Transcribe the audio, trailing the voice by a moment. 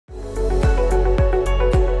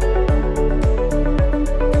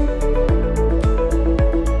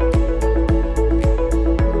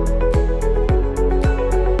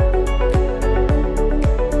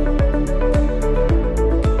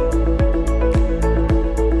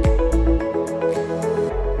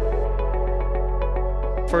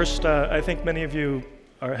first, I think many of you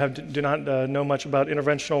do not know much about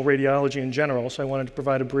interventional radiology in general, so I wanted to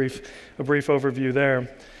provide a brief overview there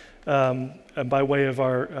by way of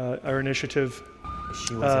our initiative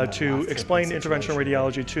to explain interventional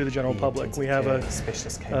radiology to the general public. We have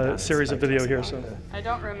a series of video here. So I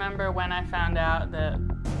don't remember when I found out that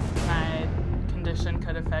my condition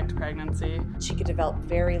could affect pregnancy. She could develop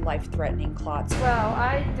very life-threatening clots. Well,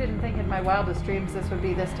 I didn't think in my wildest dreams this would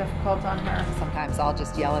be this difficult on her. Sometimes I'll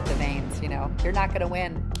just yell at the veins, you know, you're not going to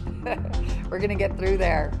win. We're going to get through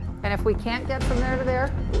there. And if we can't get from there to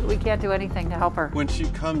there, we can't do anything to help her. When she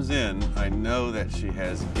comes in, I know that she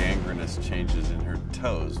has gangrenous changes in her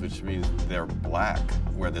toes, which means they're black.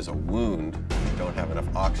 Where there's a wound, you don't have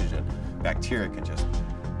enough oxygen, bacteria can just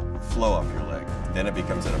flow up your leg. Then it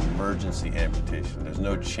becomes an emergency amputation. There's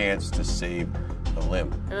no chance to save the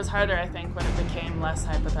limb. It was harder, I think, when it became less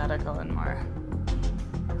hypothetical and more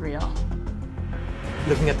real.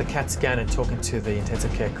 Looking at the CAT scan and talking to the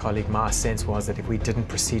intensive care colleague, my sense was that if we didn't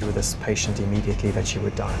proceed with this patient immediately, that she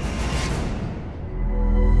would die.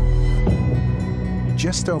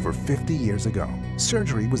 Just over 50 years ago,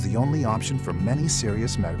 surgery was the only option for many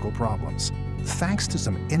serious medical problems. Thanks to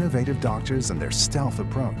some innovative doctors and their stealth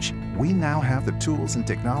approach, we now have the tools and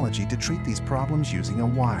technology to treat these problems using a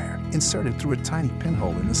wire inserted through a tiny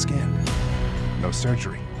pinhole in the skin. No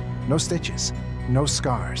surgery, no stitches, no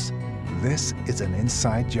scars. This is an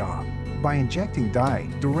inside job. By injecting dye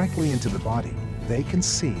directly into the body, they can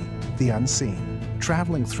see the unseen.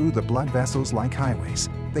 Traveling through the blood vessels like highways,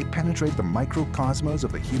 they penetrate the microcosmos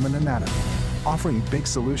of the human anatomy, offering big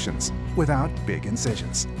solutions without big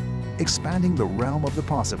incisions. Expanding the realm of the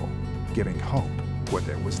possible, giving hope where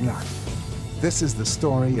there was none. This is the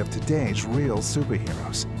story of today's real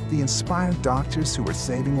superheroes, the inspired doctors who are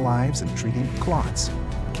saving lives and treating clots,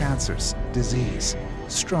 cancers, disease,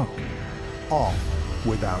 stroke, all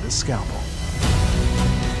without a scalpel.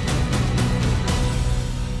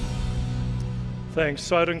 thanks.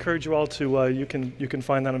 So I'd encourage you all to, you can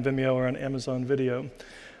find that on Vimeo or on Amazon Video.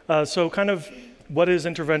 So kind of, what is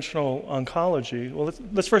interventional oncology? Well,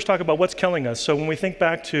 let's first talk about what's killing us. So when we think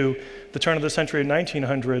back to the turn of the century in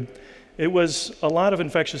 1900, it was a lot of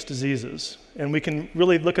infectious diseases. And we can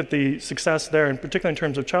really look at the success there, and particularly in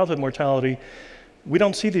terms of childhood mortality. We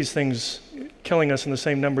don't see these things killing us in the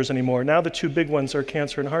same numbers anymore. Now the two big ones are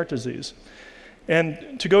cancer and heart disease.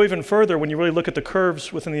 And to go even further, when you really look at the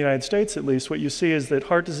curves within the United States at least, what you see is that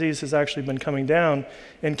heart disease has actually been coming down,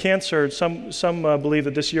 and cancer, some believe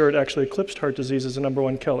that this year it actually eclipsed heart disease as the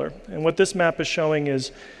 #1 killer. And what this map is showing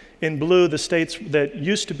is, in blue, the states that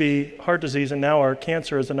used to be heart disease and now are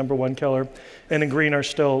cancer as the #1 killer, and in green are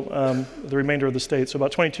still the remainder of the states. So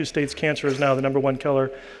about 22 states, cancer is now the #1 killer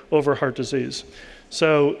over heart disease.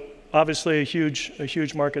 So obviously a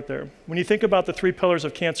huge market there. When you think about the 3 pillars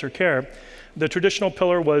of cancer care, the traditional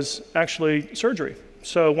pillar was actually surgery.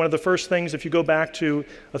 So one of the first things, if you go back to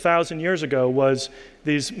 1,000 years ago, was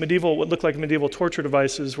these medieval, what looked like medieval torture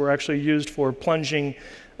devices were actually used for plunging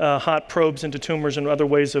hot probes into tumors and other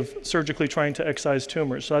ways of surgically trying to excise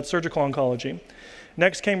tumors. So that's surgical oncology.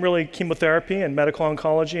 Next came really chemotherapy and medical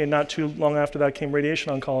oncology, and not too long after that came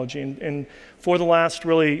radiation oncology. And for the last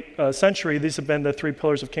really century, these have been the 3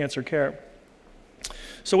 pillars of cancer care.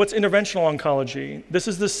 So what's interventional oncology? This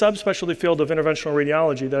is the subspecialty field of interventional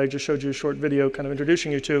radiology that I just showed you a short video kind of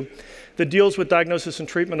introducing you to, that deals with diagnosis and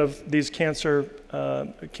treatment of these cancer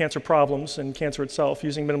problems and cancer itself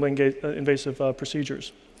using minimally invasive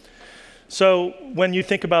procedures. So when you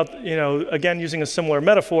think about, again, using a similar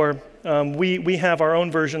metaphor, we have our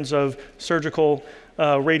own versions of surgical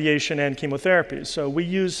radiation and chemotherapy. So we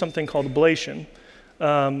use something called ablation,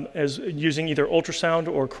 as using either ultrasound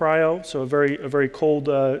or cryo, so a very cold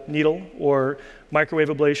needle, or microwave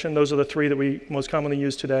ablation. Those are the 3 that we most commonly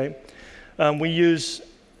use today. We use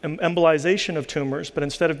embolization of tumors, but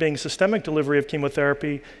instead of being systemic delivery of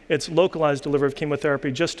chemotherapy, it's localized delivery of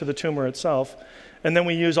chemotherapy just to the tumor itself. And then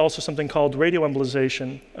we use also something called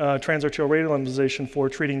radioembolization, transarterial radioembolization, for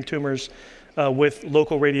treating tumors with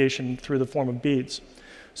local radiation through the form of beads.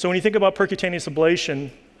 So when you think about percutaneous ablation,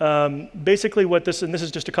 basically what this, and this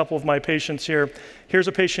is just a couple of my patients here. Here's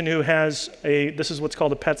a patient who has this is what's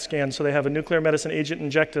called a PET scan. So they have a nuclear medicine agent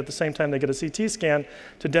injected at the same time they get a CT scan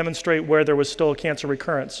to demonstrate where there was still a cancer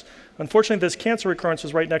recurrence. Unfortunately, this cancer recurrence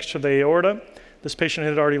was right next to the aorta. This patient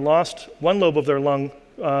had already lost 1 lobe of their lung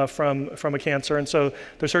from a cancer, and so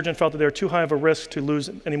the surgeon felt that they were too high of a risk to lose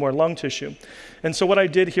any more lung tissue. And so what I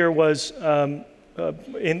did here was,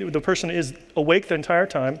 the person is awake the entire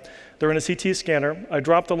time. They're in a CT scanner. I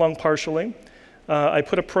dropped the lung partially. I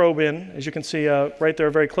put a probe in, as you can see right there,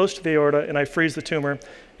 very close to the aorta, and I freeze the tumor,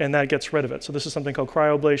 and that gets rid of it. So this is something called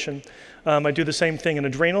cryoablation. I do the same thing in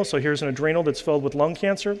adrenal. So here's an adrenal that's filled with lung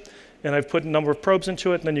cancer, and I've put a number of probes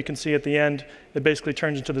into it, and then you can see at the end, it basically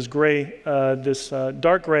turns into this gray,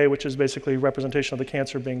 dark gray, which is basically representation of the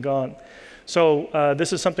cancer being gone. So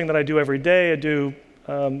this is something that I do every day. I do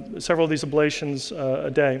several of these ablations a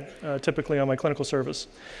day, typically on my clinical service.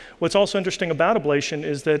 What's also interesting about ablation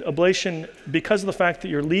is that ablation, because of the fact that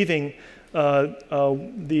you're leaving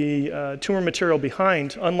the tumor material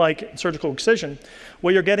behind, unlike surgical excision,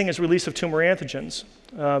 what you're getting is release of tumor antigens.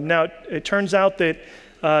 Now, it turns out that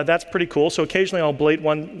that's pretty cool. So occasionally I'll ablate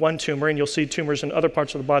one tumor, and you'll see tumors in other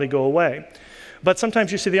parts of the body go away. But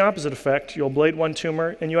sometimes you see the opposite effect. You'll ablate one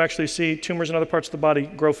tumor, and you actually see tumors in other parts of the body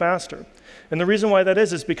grow faster. And the reason why that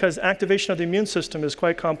is because activation of the immune system is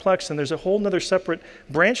quite complex, and there's a whole other separate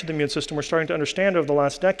branch of the immune system we're starting to understand over the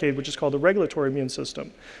last decade, which is called the regulatory immune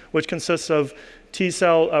system, which consists of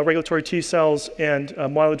regulatory T cells and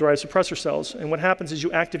myeloid-derived suppressor cells. And what happens is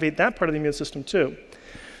you activate that part of the immune system too.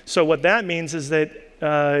 So what that means is that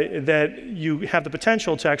you have the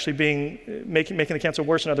potential to actually making the cancer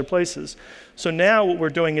worse in other places. So now what we're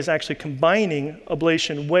doing is actually combining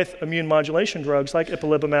ablation with immune modulation drugs like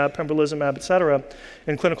ipilimumab, pembrolizumab, et cetera,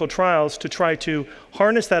 in clinical trials to try to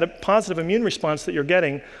harness that positive immune response that you're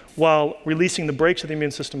getting while releasing the brakes of the immune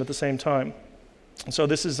system at the same time. So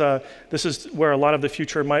this is where a lot of the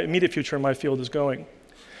future, my immediate future in my field is going.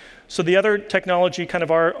 So the other technology, kind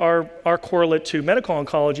of our correlate to medical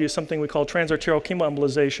oncology, is something we call transarterial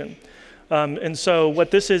chemoembolization. And so what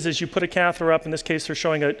this is you put a catheter up. In this case, they're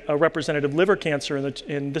showing a representative liver cancer,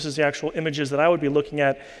 and this is the actual images that I would be looking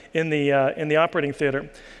at in the operating theater.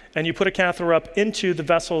 And you put a catheter up into the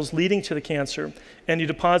vessels leading to the cancer, and you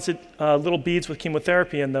deposit little beads with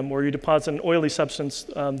chemotherapy in them, or you deposit an oily substance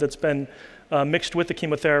that's been mixed with the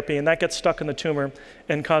chemotherapy, and that gets stuck in the tumor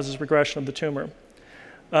and causes regression of the tumor.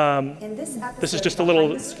 This is just a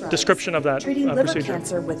little description of that treating procedure. Liver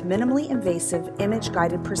cancer with minimally invasive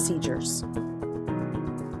image-guided procedures.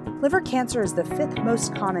 Liver cancer is the 5th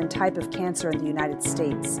most common type of cancer in the United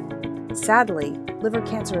States. Sadly, liver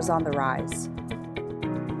cancer is on the rise.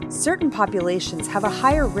 Certain populations have a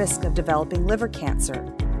higher risk of developing liver cancer,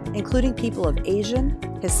 including people of Asian,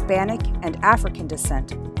 Hispanic, and African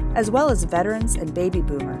descent, as well as veterans and baby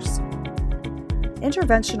boomers.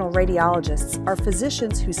 Interventional radiologists are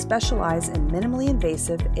physicians who specialize in minimally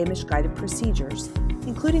invasive image-guided procedures,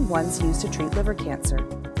 including ones used to treat liver cancer.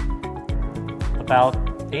 About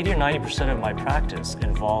 80 or 90% of my practice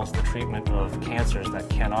involves the treatment of cancers that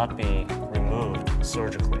cannot be removed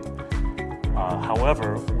surgically.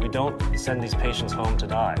 However, we don't send these patients home to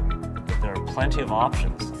die. There are plenty of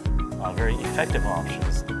options, very effective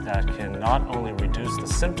options, that can not only reduce the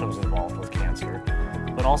symptoms involved with cancer,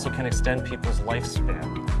 but also can extend people's lifespan.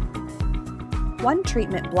 One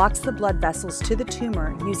treatment blocks the blood vessels to the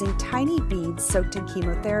tumor using tiny beads soaked in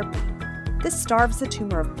chemotherapy. This starves the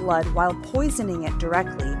tumor of blood while poisoning it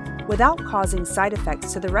directly without causing side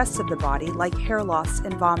effects to the rest of the body like hair loss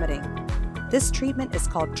and vomiting. This treatment is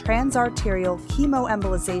called Transarterial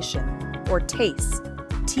Chemoembolization, or TACE,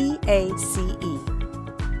 T-A-C-E.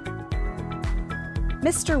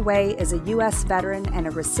 Mr. Wei is a U.S. veteran and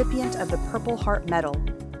a recipient of the Purple Heart Medal.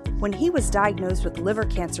 When he was diagnosed with liver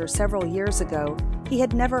cancer several years ago, he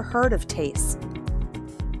had never heard of TACE.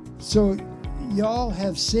 So y'all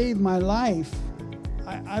have saved my life.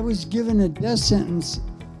 I was given a death sentence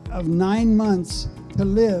of 9 months to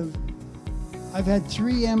live. I've had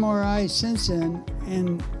 3 MRIs since then,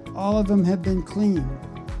 and all of them have been clean.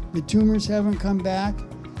 The tumors haven't come back,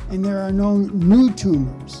 and there are no new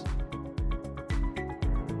tumors.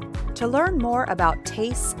 To learn more about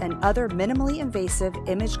TACE and other minimally invasive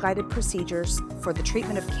image-guided procedures for the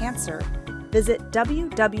treatment of cancer, visit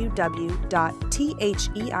www.theii.org.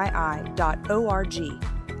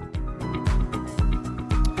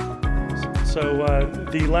 So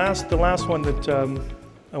the last one that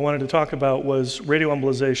I wanted to talk about was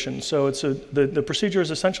radioembolization. So the procedure is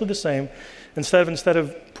essentially the same. Instead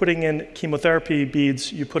of putting in chemotherapy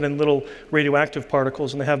beads, you put in little radioactive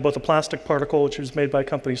particles, and they have both a plastic particle, which is made by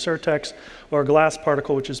company Certex, or a glass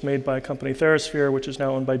particle, which is made by company TheraSphere, which is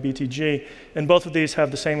now owned by BTG. And both of these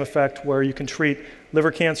have the same effect, where you can treat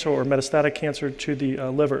liver cancer or metastatic cancer to the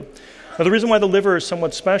liver. Now, the reason why the liver is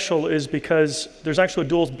somewhat special is because there's actually a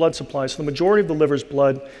dual blood supply. So the majority of the liver's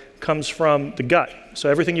blood comes from the gut. So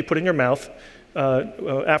everything you put in your mouth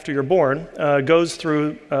after you're born, goes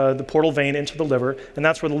through the portal vein into the liver, and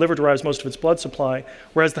that's where the liver derives most of its blood supply.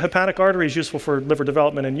 Whereas the hepatic artery is useful for liver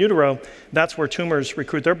development in utero, that's where tumors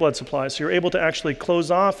recruit their blood supply. So you're able to actually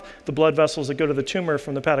close off the blood vessels that go to the tumor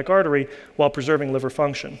from the hepatic artery while preserving liver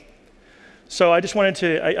function. So I just wanted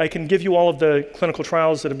to, I can give you all of the clinical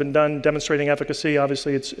trials that have been done demonstrating efficacy.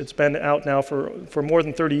 Obviously, it's been out now for more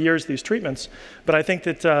than 30 years, these treatments. But I think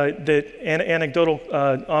that anecdotal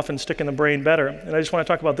often stick in the brain better. And I just want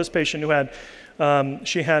to talk about this patient who had,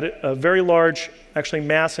 she had a very large, actually,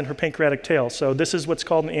 mass in her pancreatic tail. So this is what's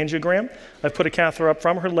called an angiogram. I've put a catheter up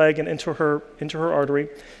from her leg and into her artery,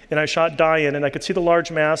 and I shot dye in, and I could see the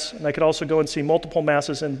large mass, and I could also go and see multiple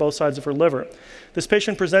masses in both sides of her liver. This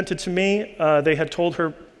patient presented to me. They had told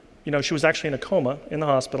her, she was actually in a coma in the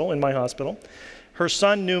hospital, in my hospital. Her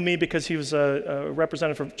son knew me because he was a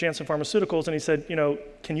representative for Janssen Pharmaceuticals, and he said,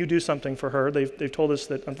 can you do something for her? They've told us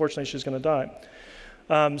that unfortunately she's going to die.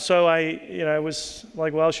 So I was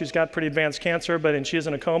like, well, she's got pretty advanced cancer, and she is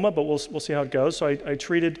in a coma, but we'll see how it goes. So I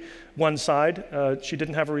treated one side. She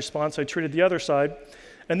didn't have a response. I treated the other side.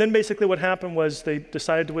 And then basically what happened was they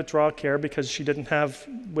decided to withdraw care because she didn't have,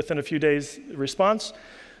 within a few days, response.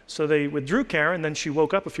 So they withdrew care, and then she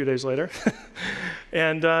woke up a few days later.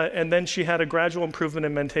 and then she had a gradual improvement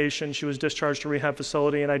in mentation. She was discharged to a rehab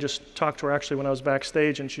facility, and I just talked to her actually when I was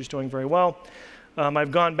backstage, and she's doing very well.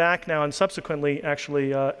 I've gone back now and subsequently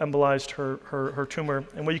actually embolized her tumor.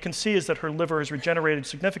 And what you can see is that her liver has regenerated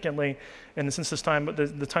significantly. And since this time,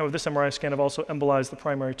 the time of this MRI scan, I've also embolized the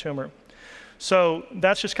primary tumor. So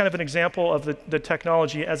that's just kind of an example of the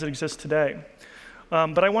technology as it exists today.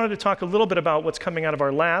 But I wanted to talk a little bit about what's coming out of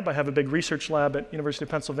our lab. I have a big research lab at University of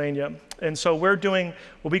Pennsylvania. And so we're doing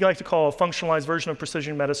what we like to call a functionalized version of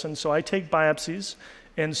precision medicine. So I take biopsies.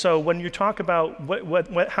 And so when you talk about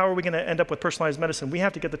how are we going to end up with personalized medicine, we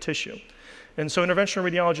have to get the tissue. And so interventional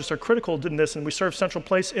radiologists are critical in this, and we serve central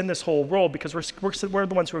place in this whole role because we're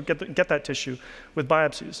the ones who get that tissue with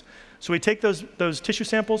biopsies. So we take those tissue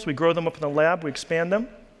samples, we grow them up in the lab, we expand them,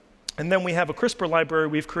 and then we have a CRISPR library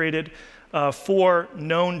we've created for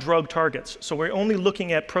known drug targets. So we're only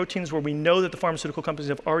looking at proteins where we know that the pharmaceutical companies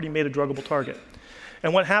have already made a druggable target.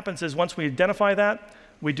 And what happens is once we identify that,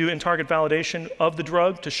 we do in-target validation of the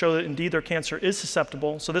drug to show that indeed their cancer is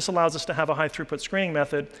susceptible. So this allows us to have a high-throughput screening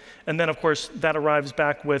method. And then, of course, that arrives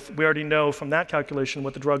back with, we already know from that calculation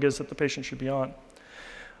what the drug is that the patient should be on.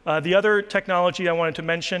 The other technology I wanted to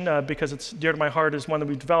mention, because it's dear to my heart, is one that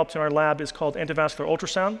we've developed in our lab, is called antivascular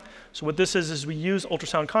ultrasound. So what this is we use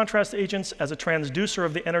ultrasound contrast agents as a transducer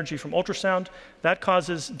of the energy from ultrasound. That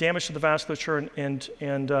causes damage to the vasculature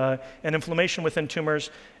and inflammation within tumors.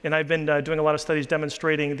 And I've been doing a lot of studies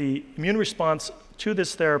demonstrating the immune response to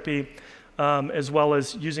this therapy, as well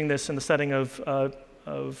as using this in the setting of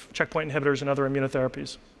checkpoint inhibitors and other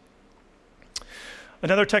immunotherapies.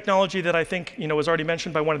 Another technology that I think was already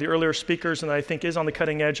mentioned by one of the earlier speakers and I think is on the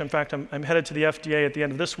cutting edge, in fact, I'm headed to the FDA at the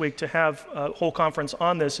end of this week to have a whole conference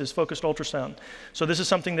on this, is focused ultrasound. So this is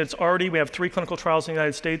something that's already, we have 3 clinical trials in the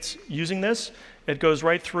United States using this. It goes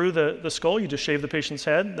right through the skull. You just shave the patient's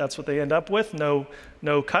head. That's what they end up with. No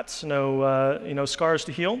cuts, no scars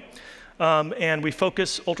to heal. And we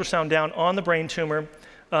focus ultrasound down on the brain tumor.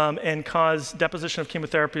 And cause deposition of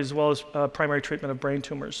chemotherapy as well as primary treatment of brain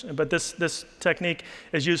tumors. But this technique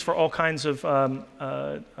is used for all kinds of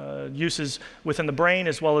uses within the brain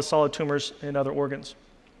as well as solid tumors in other organs.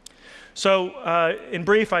 So in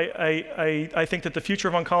brief, I think that the future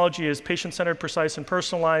of oncology is patient-centered, precise, and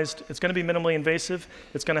personalized. It's going to be minimally invasive.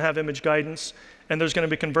 It's going to have image guidance. And there's going to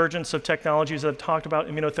be convergence of technologies that I've talked about,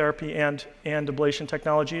 immunotherapy and ablation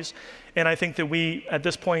technologies. And I think that we, at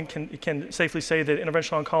this point, can safely say that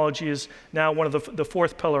interventional oncology is now one of the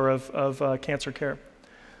 4th pillar of cancer care.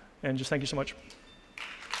 And just thank you so much.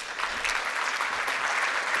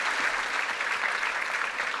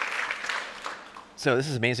 So this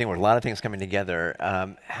is amazing. With a lot of things coming together.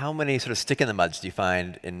 How many sort of stick in the muds do you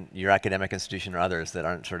find in your academic institution or others that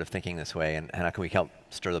aren't sort of thinking this way? And how can we help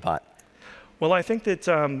stir the pot? Well, I think that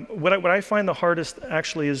what I find the hardest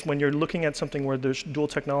actually is when you're looking at something where there's dual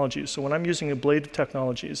technologies. So when I'm using ablative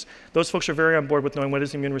technologies, those folks are very on board with knowing what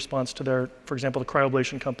is the immune response to their, for example, the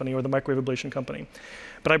cryoablation company or the microwave ablation company.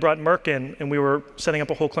 But I brought Merck in, and we were setting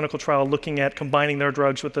up a whole clinical trial looking at combining their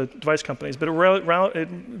drugs with the device companies. But it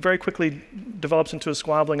very quickly develops into a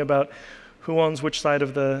squabbling about who owns which side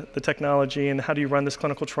of the technology and how do you run this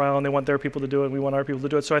clinical trial, and they want their people to do it and we want our people to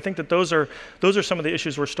do it. So I think that those are some of the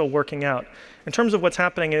issues we're still working out. In terms of what's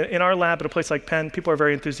happening in our lab at a place like Penn, people are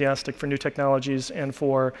very enthusiastic for new technologies and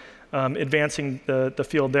for advancing the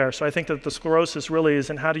field there. So I think that the sclerosis really is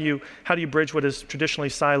in how do you bridge what is traditionally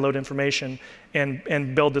siloed information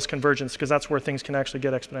and build this convergence, because that's where things can actually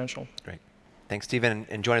get exponential. Great. Thanks, Stephen,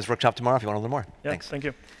 and join us workshop tomorrow if you want to learn more. Yeah, Thanks. Thank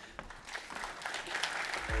you.